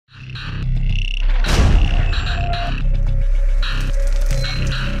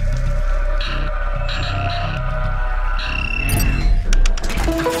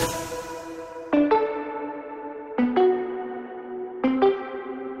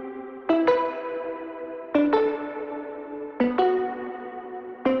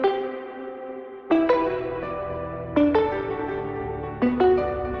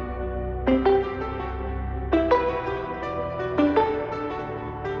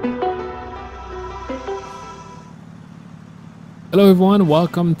Hello everyone,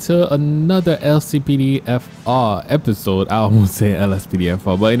 welcome to another LCPDFR episode. I almost say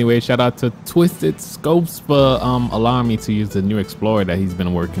LSPDFR, but anyway, shout out to Twisted Scopes for allowing me to use the new Explorer that he's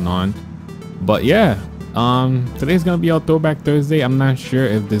been working on. But yeah, today's gonna be our Throwback Thursday. I'm not sure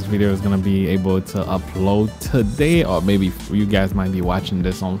if this video is gonna be able to upload today, or maybe you guys might be watching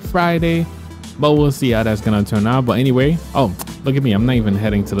this on Friday, but we'll see how that's gonna turn out. But anyway, oh look at me, I'm not even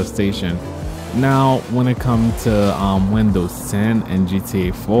heading to the station. Now, when it comes to Windows 10 and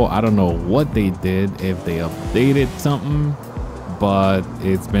GTA 4, I don't know what they did, if they updated something, but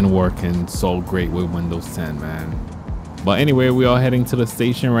it's been working so great with Windows 10, man. But anyway, we are heading to the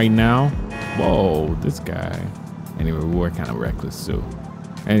station right now. Whoa, this guy. Anyway, we were kind of reckless too.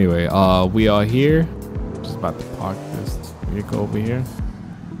 Anyway, we are here. Just about to park this vehicle over here.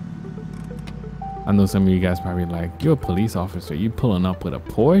 I know some of you guys probably like, you're a police officer, you pulling up with a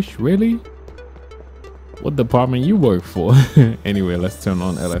Porsche, really? What department you work for? Anyway, let's turn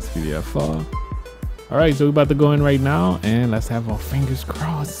on LSPDFR. All right, so we're about to go in right now, and let's have our fingers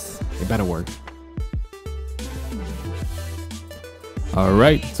crossed. It better work. All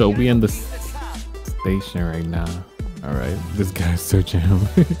right, so we in the station right now. All right, this guy's searching him.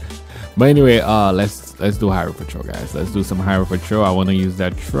 But anyway, let's do highway patrol, guys. Let's do some highway patrol. I want to use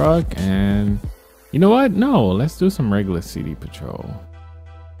that truck, and you know what? No, let's do some regular city patrol.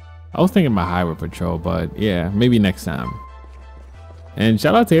 I was thinking about highway patrol, but yeah, maybe next time. And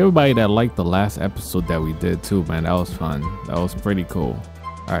shout out to everybody that liked the last episode that we did too, man. That was fun. That was pretty cool.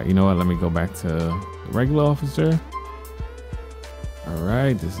 All right, you know what? Let me go back to the regular officer. All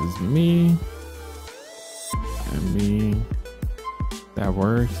right, this is me. And me. That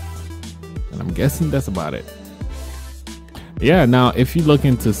works. And I'm guessing that's about it. Yeah, now if you're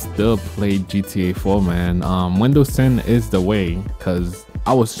looking to still play GTA 4, man, Windows 10 is the way, because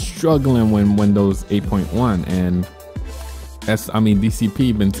I was struggling with Windows 8.1, and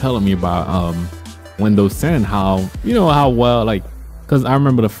DCP been telling me about Windows 10, how well, like, because I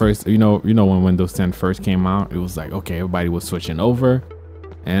remember the first, you know when Windows 10 first came out, it was like, okay, everybody was switching over,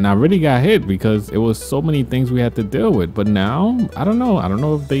 and I really got hit because it was so many things we had to deal with. But now I don't know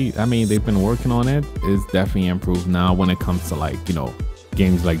if they've been working on it. It's definitely improved now when it comes to, like,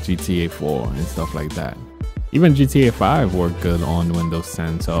 games like GTA 4 and stuff like that. Even GTA 5 worked good on Windows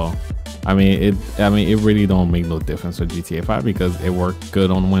 10, so it really don't make no difference with GTA 5 because it worked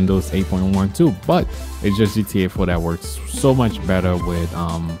good on Windows 8.1 too. But it's just GTA 4 that works so much better with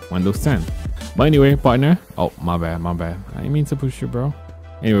Windows 10. But anyway, partner. Oh, my bad. I didn't mean to push you, bro.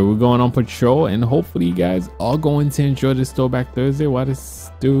 Anyway, we're going on patrol, and hopefully you guys are going to enjoy this Throwback Thursday. Why this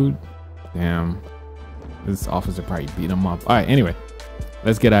dude? Damn, this officer probably beat him up. All right, anyway,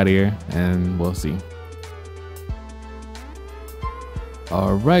 let's get out of here, and we'll see.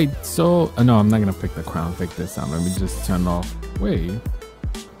 All right, so no, I'm not gonna pick the Crown Vic this time. Let me just turn off. Wait,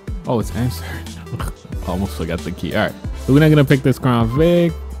 oh, it's answered. Almost forgot the key. All right, so we're not gonna pick this Crown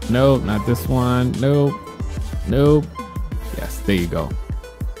Vic. Nope, not this one. Nope. Yes, there you go.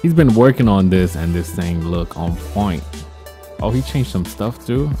 He's been working on this, and this thing look on point. Oh, he changed some stuff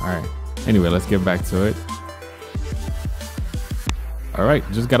too. All right, anyway, let's get back to it. All right,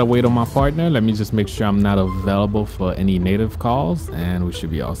 just gotta wait on my partner. Let me just make sure I'm not available for any native calls, and we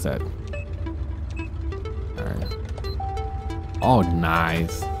should be all set. All right. Oh,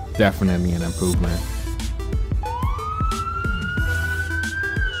 nice. Definitely an improvement.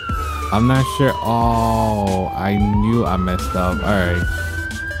 I'm not sure. Oh, I knew I messed up. All right.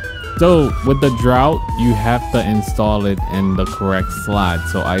 So with the drought, you have to install it in the correct slot.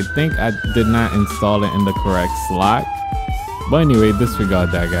 So I think I did not install it in the correct slot. But anyway,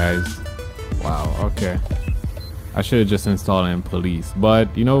 disregard that, guys. Wow, okay. I should have just installed it in police.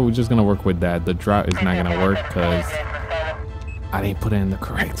 But, we're just going to work with that. The drought is not going to work because I didn't put it in the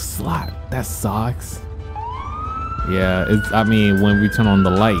correct slot. That sucks. Yeah, when we turn on the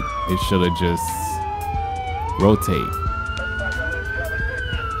light, it should have just rotate.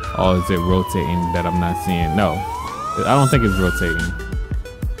 Or is it rotating that I'm not seeing? No, I don't think it's rotating.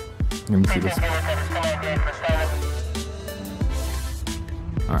 Let me see this.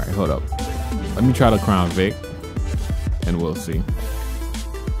 All right, hold up. Let me try the Crown Vic, and we'll see.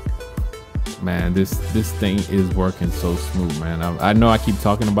 Man, this thing is working so smooth, man. I know I keep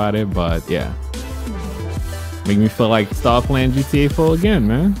talking about it, but yeah, make me feel like start playing GTA 4 again,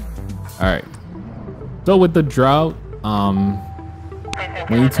 man. All right. So with the drought,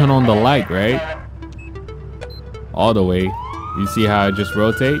 when you turn on the light, right, all the way, you see how it just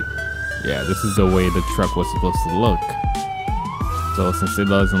rotate? Yeah, this is the way the truck was supposed to look. So since it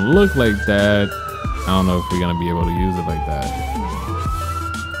doesn't look like that, I don't know if we're gonna be able to use it like that.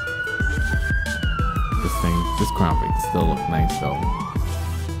 This thing This Crown Vic still look nice though. All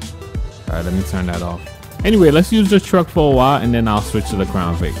right, let me turn that off. Anyway, let's use the truck for a while and then I'll switch to the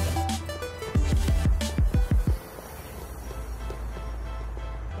Crown Vic.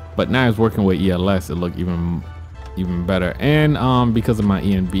 But now it's working with ELS, it look even better. And because of my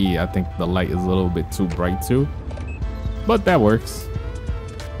ENB, I think the light is a little bit too bright too. But that works.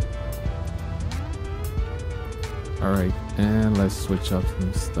 All right, and let's switch up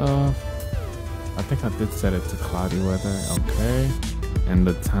some stuff. I think I did set it to cloudy weather. Okay, and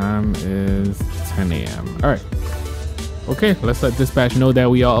the time is 10 a.m. All right. Okay, let's let dispatch know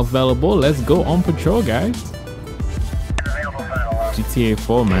that we are available. Let's go on patrol, guys. GTA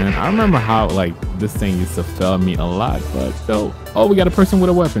 4, man. I remember how like this thing used to fail me a lot, but though. Oh, we got a person with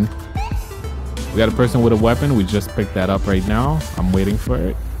a weapon. We got a person with a weapon. We just picked that up right now. I'm waiting for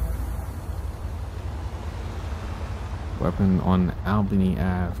it. Weapon on Albany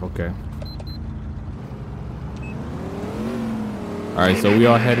Ave. Okay. All right, so we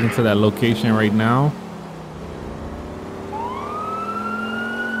are heading to that location right now.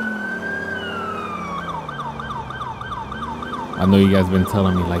 I know you guys been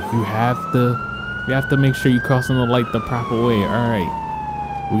telling me like you have to make sure you crossing the light the proper way. All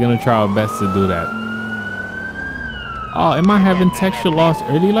right, we're gonna try our best to do that. Oh, am I having texture loss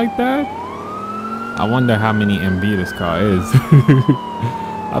early like that? I wonder how many MB this car is.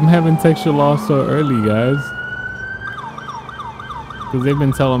 I'm having texture loss so early, guys. Because they've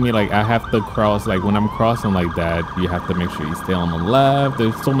been telling me like I have to cross, like when I'm crossing like that, you have to make sure you stay on the left.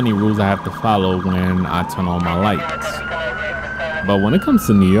 There's so many rules I have to follow when I turn on my lights. But when it comes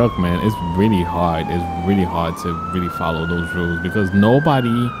to New York, man, it's really hard. It's really hard to really follow those rules because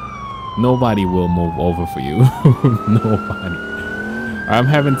nobody will move over for you. Nobody. I'm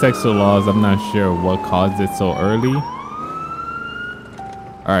having texture laws. I'm not sure what caused it so early.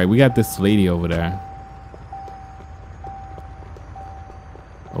 All right, we got this lady over there.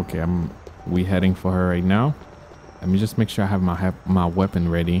 Okay, we heading for her right now. Let me just make sure I have my weapon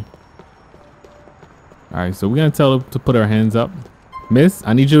ready. All right, so we're gonna tell her to put her hands up. Miss,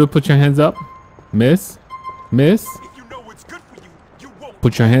 I need you to put your hands up. Miss. If you know what's good for you, you won't.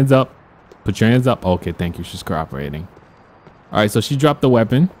 Put your hands up. Put your hands up. Okay, thank you. She's cooperating. All right, so she dropped the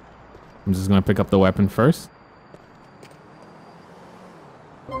weapon. I'm just gonna pick up the weapon first.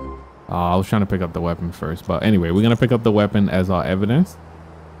 I was trying to pick up the weapon first, but anyway, we're gonna pick up the weapon as our evidence.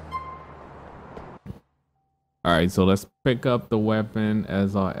 All right, so let's pick up the weapon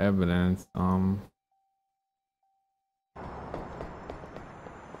as our evidence.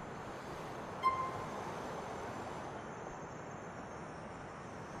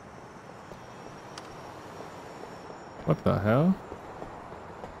 What the hell?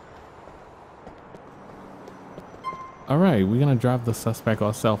 All right, we're gonna drive the suspect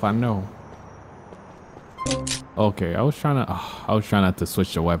ourselves. I know. Okay, I was trying not to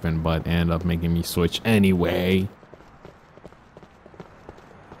switch the weapon, but ended up making me switch anyway.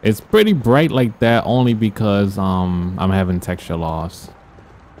 It's pretty bright like that only because I'm having texture loss.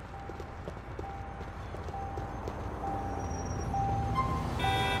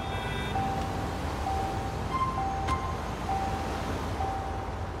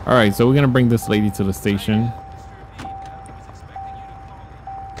 All right, so we're gonna bring this lady to the station.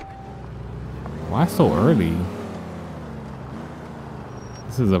 Why so early?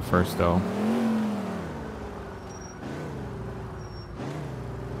 This is a first though.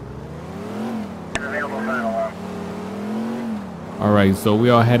 All right, so we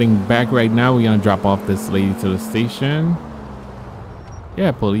are heading back right now. We're gonna drop off this lady to the station.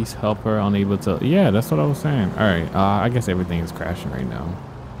 Yeah, police help her unable to. Yeah, that's what I was saying. All right, I guess everything is crashing right now.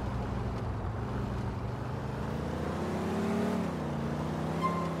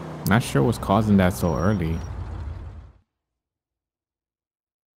 Not sure what's causing that so early.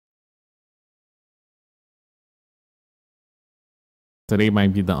 Today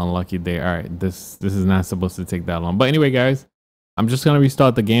might be the unlucky day. All right, this is not supposed to take that long. But anyway, guys, I'm just gonna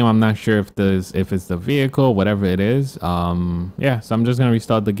restart the game. I'm not sure if it's the vehicle, whatever it is. Yeah, so I'm just gonna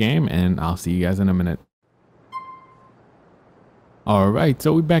restart the game and I'll see you guys in a minute. All right,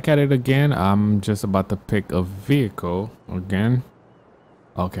 so we're back at it again. I'm just about to pick a vehicle again.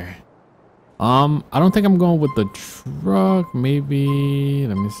 Okay. I don't think I'm going with the truck. Maybe,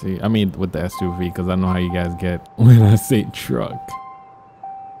 let me see. I mean, with the SUV, because I know how you guys get when I say truck.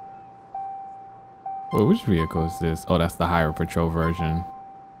 Wait, which vehicle is this? Oh, that's the higher patrol version.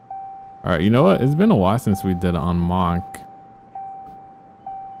 All right, you know what? It's been a while since we did an unmark.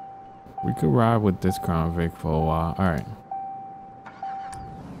 We could ride with this Crown Vic for a while. All right.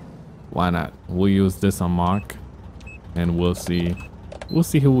 Why not? We'll use this unmark and we'll see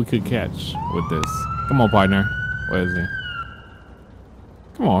who we could catch with this. Come on, partner. Where is he?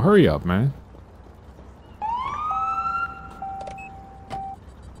 Come on, hurry up, man.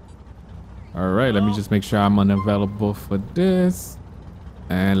 All right, let me just make sure I'm unavailable for this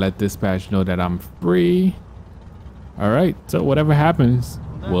and let dispatch know that I'm free. All right, so whatever happens,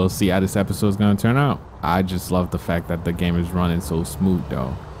 we'll see how this episode is going to turn out. I just love the fact that the game is running so smooth, though.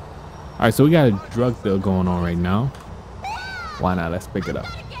 All right, so we got a drug deal going on right now. Why not? Let's pick it up.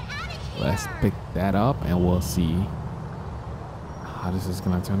 Let's pick that up and we'll see how this is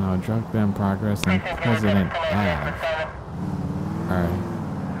going to turn out. Drug deal in progress and President Ave. All right.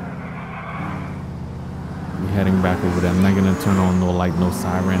 Heading back over there. I'm not gonna turn on no light, no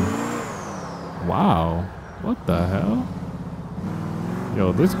siren. Wow, what the hell?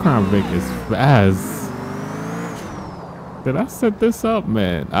 Yo, this Crown Vic is fast. Did I set this up,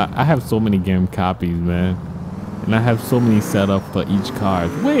 man? I have so many game copies, man, and I have so many set up for each car.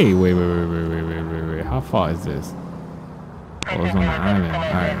 Wait. How far is this? Oh, it's on the island. All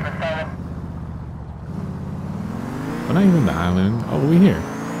right. But not even the island. Oh, we here.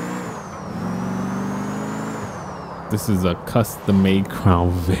 This is a custom-made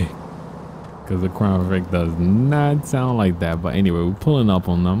Crown Vic, because the Crown Vic does not sound like that. But anyway, we're pulling up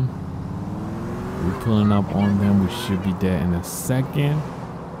on them. We should be there in a second.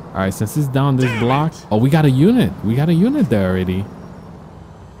 All right, since it's down this block. Oh, we got a unit. There already.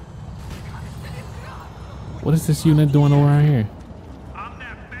 What is this unit doing around here?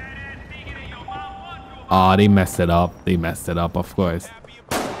 Oh, they messed it up.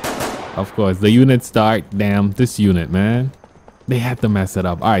 Of course. The unit start. Damn, this unit, man. They had to mess it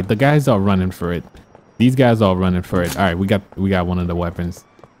up. All right, the guys are running for it. These guys are running for it. All right, we got one of the weapons.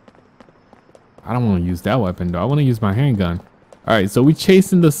 I don't want to use that weapon, though. I want to use my handgun. All right, so we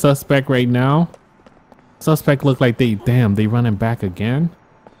chasing the suspect right now. Suspect look like they running back again.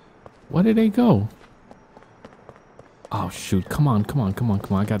 Where did they go? Oh, shoot. Come on.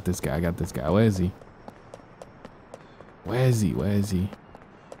 I got this guy. Where is he?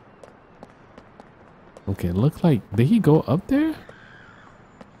 Okay, look like, did he go up there?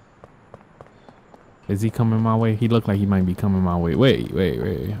 Is he coming my way? He looked like he might be coming my way. Wait.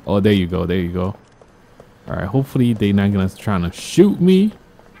 Oh, there you go. All right, hopefully they're not gonna try to shoot me.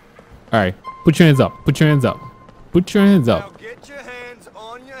 All right, put your hands up. Now get your hands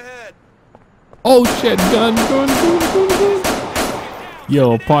on your head. Oh shit, gun.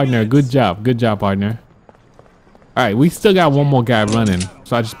 Yo, partner, good job, partner. All right, we still got one more guy running.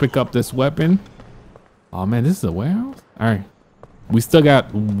 So I just pick up this weapon. Oh man, this is a warehouse? All right. We still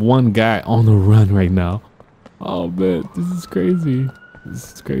got one guy on the run right now. Oh man, this is crazy.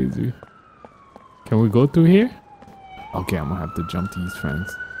 Can we go through here? Okay, I'm gonna have to jump these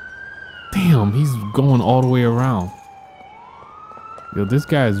fence. Damn, he's going all the way around. Yo, this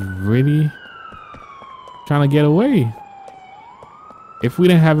guy is really trying to get away. If we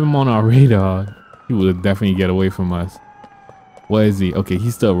didn't have him on our radar, he would definitely get away from us. Where is he? Okay,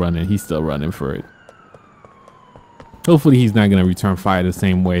 he's still running for it. Hopefully he's not gonna return fire the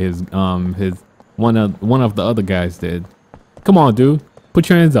same way his one of the other guys did. Come on, dude. Put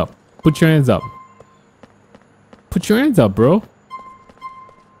your hands up. Bro.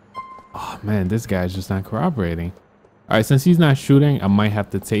 Oh man, this guy's just not cooperating. All right, since he's not shooting, I might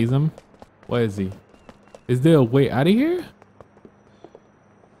have to tase him. Where is he? Is there a way out of here?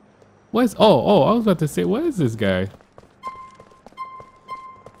 Oh, I was about to say, what is this guy?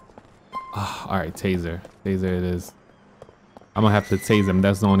 Oh, all right, taser it is. I'm gonna have to tase him.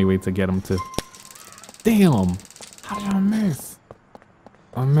 That's the only way to get him to. Damn, how did I miss?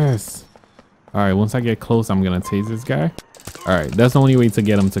 All right, once I get close, I'm gonna tase this guy. All right, that's the only way to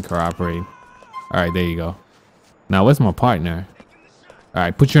get him to cooperate. All right, there you go. Now, where's my partner? All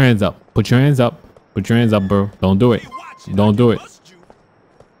right, put your hands up, bro. Don't do it.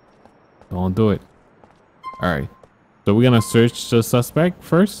 All right, so we're gonna search the suspect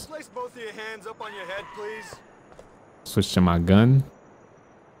first. Place both of your hands up on your head, please. Switch to my gun.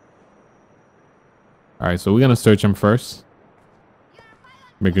 All right, so we're gonna search him first,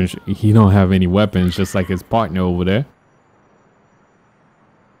 making sure he don't have any weapons, just like his partner over there.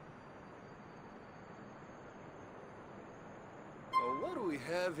 What do we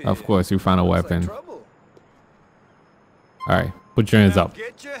have here? Of course, we found a weapon. Like all right, put your hands up.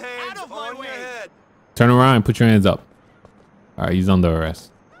 Get your hands on your head. Turn around and put your hands up. All right, he's under arrest.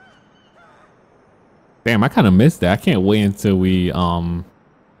 Damn, I kind of missed that. I can't wait until we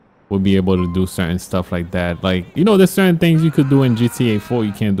will be able to do certain stuff like that. Like, you know, there's certain things you could do in GTA 4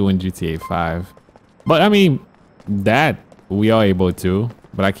 you can't do in GTA 5. But I mean, that we are able to.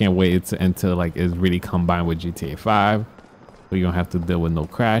 But I can't wait until like it's really combined with GTA 5. so you don't have to deal with no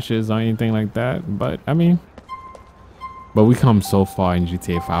crashes or anything like that. But I mean, but we come so far in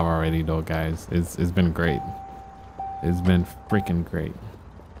GTA 5 already though, guys. It's been great. It's been freaking great.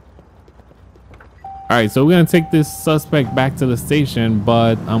 All right, so we're gonna take this suspect back to the station,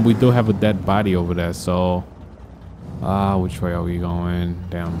 but we do have a dead body over there. So which way are we going?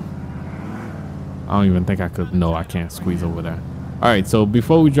 Damn, I don't even think I could. No, I can't squeeze over there. All right, so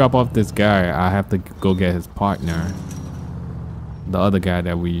before we drop off this guy, I have to go get his partner, the other guy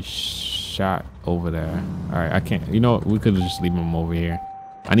that we shot over there. All right, I can't. You know what? We could just leave him over here.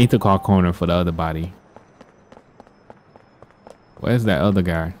 I need to call corner for the other body. Where's that other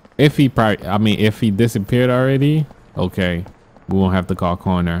guy? If he probably, I mean, if he disappeared already, okay, we won't have to call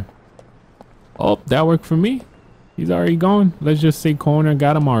corner. Oh, that worked for me. He's already gone. Let's just say corner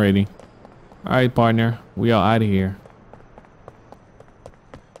got him already. All right, partner, we are out of here.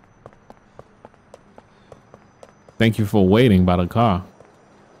 Thank you for waiting by the car.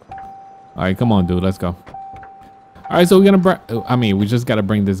 All right, come on, dude, let's go. All right, so we're gonna we just gotta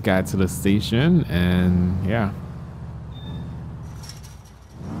bring this guy to the station, and yeah.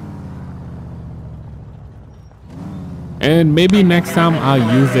 And maybe next time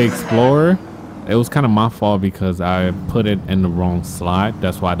I'll use the Explorer. It was kind of my fault because I put it in the wrong slot.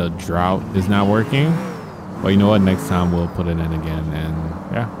 That's why the drought is not working. But you know what? Next time we'll put it in again, and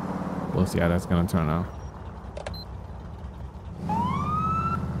yeah, we'll see how that's gonna turn out.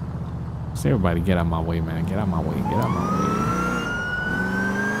 So everybody get out my way, man. Get out my way. Get out my way.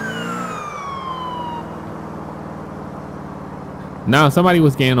 Now, somebody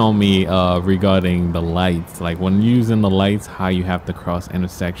was getting on me regarding the lights. Like when using the lights, how you have to cross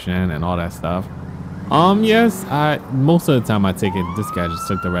intersection and all that stuff. Yes, most of the time I take it. This guy just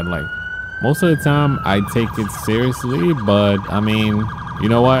took the red light. Most of the time I take it seriously, but I mean, you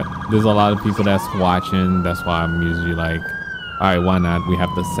know what? There's a lot of people that's watching. That's why I'm usually like, all right, why not? We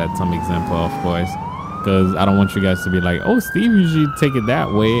have to set some example, of course, because I don't want you guys to be like, oh, Steve usually take it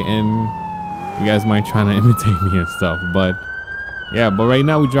that way, and you guys might try to imitate me and stuff. But yeah, but right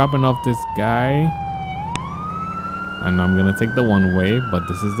now we're dropping off this guy, and I'm gonna take the one way, but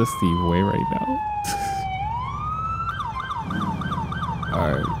this is the Steve way right now. All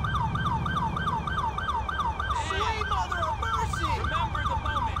right.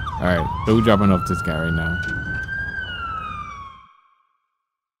 All right, so we're dropping off this guy right now.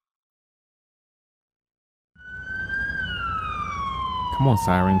 Come on,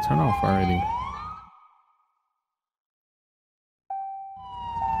 siren, turn off already.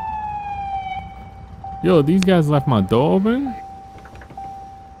 Yo, these guys left my door open?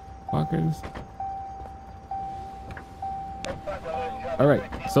 Fuckers. Alright,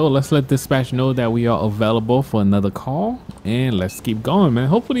 so let's let dispatch know that we are available for another call. And let's keep going, man.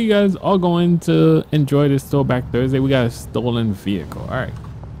 Hopefully you guys are going to enjoy this Throwback Thursday. We got a stolen vehicle. Alright.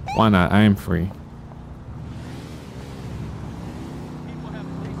 Why not? I am free.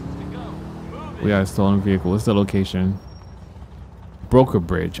 We got a stolen vehicle. What's the location? Broker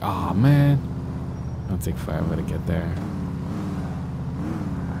Bridge. Oh man. It'll take forever to get there.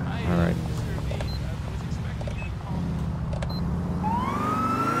 Alright.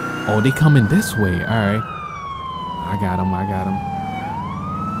 Oh, they coming this way. Alright. I got him. I got him.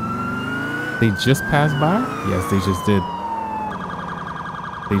 They just passed by? Yes, they just did.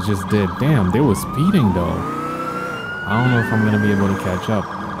 They just did. Damn, they were speeding though. I don't know if I'm gonna be able to catch up.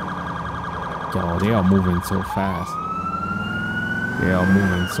 Yo, they are moving so fast. They are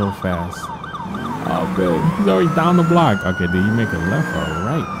moving so fast. Oh, man, he's already down the block. Okay, did he make a left or a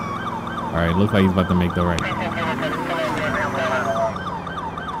right? All right, looks like he's about to make the right.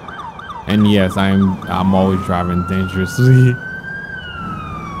 And yes, I'm always driving dangerously.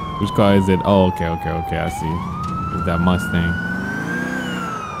 Which car is it? Oh, okay, I see. It's that Mustang.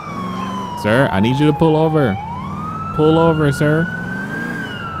 Sir, I need you to pull over. Pull over, sir.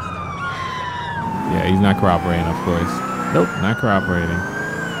 Yeah, he's not cooperating, of course. Nope, not cooperating.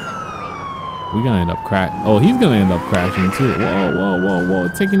 We're gonna end up Oh, he's gonna end up crashing too. Whoa, whoa, whoa, whoa.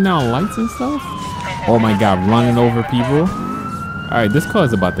 Taking down lights and stuff? Oh my God, running over people. All right, this car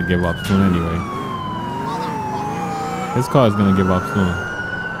is about to give up soon anyway. This car is gonna give up soon.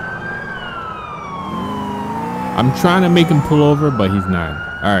 I'm trying to make him pull over, but he's not.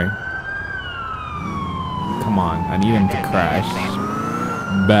 All right. Come on, I need him to crash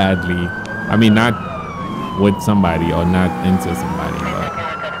badly. I mean, not with somebody or not into somebody,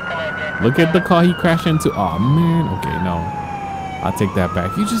 but look at the car he crashed into. Oh man, okay, no, I'll take that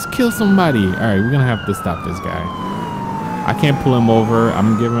back. You just killed somebody. All right, we're gonna have to stop this guy. I can't pull him over.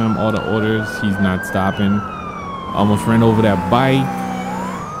 I'm giving him all the orders. He's not stopping. Almost ran over that bike.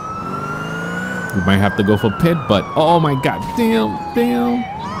 We might have to go for pit, but oh my god, damn.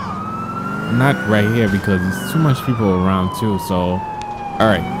 Not right here because there's too much people around too. So all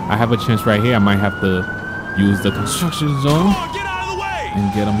right, I have a chance right here. I might have to use the construction zone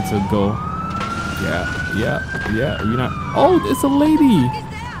and get them to go. Yeah, you're not. Oh, it's a lady.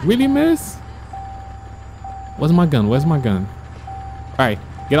 Really, miss? Where's my gun? All right,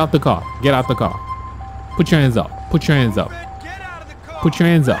 get out the car. Put your hands up. Put your hands up,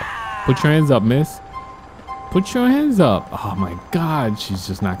 miss. Put your hands up. Oh my god, she's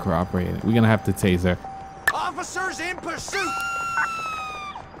just not cooperating. We're gonna have to tase her. Officers in pursuit.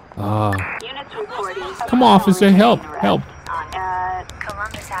 Come on, officer, help.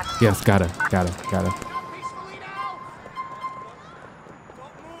 Yes, got her.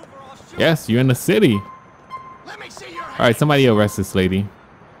 Yes, you're in the city. All right, somebody arrest this lady.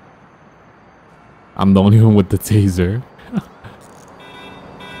 I'm the only one with the taser.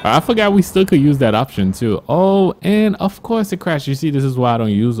 I forgot we still could use that option too. Oh, and of course it crashed. You see, this is why I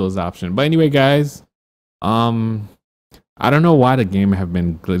don't use those options. But anyway, guys, I don't know why the game have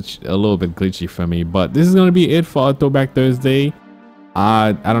been a little bit glitchy for me, but this is gonna be it for Throwback Thursday.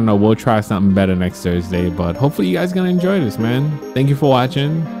 I don't know, we'll try something better next Thursday, but hopefully you guys gonna enjoy this, man. Thank you for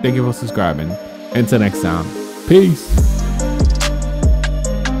watching. Thank you for subscribing. Until next time, peace.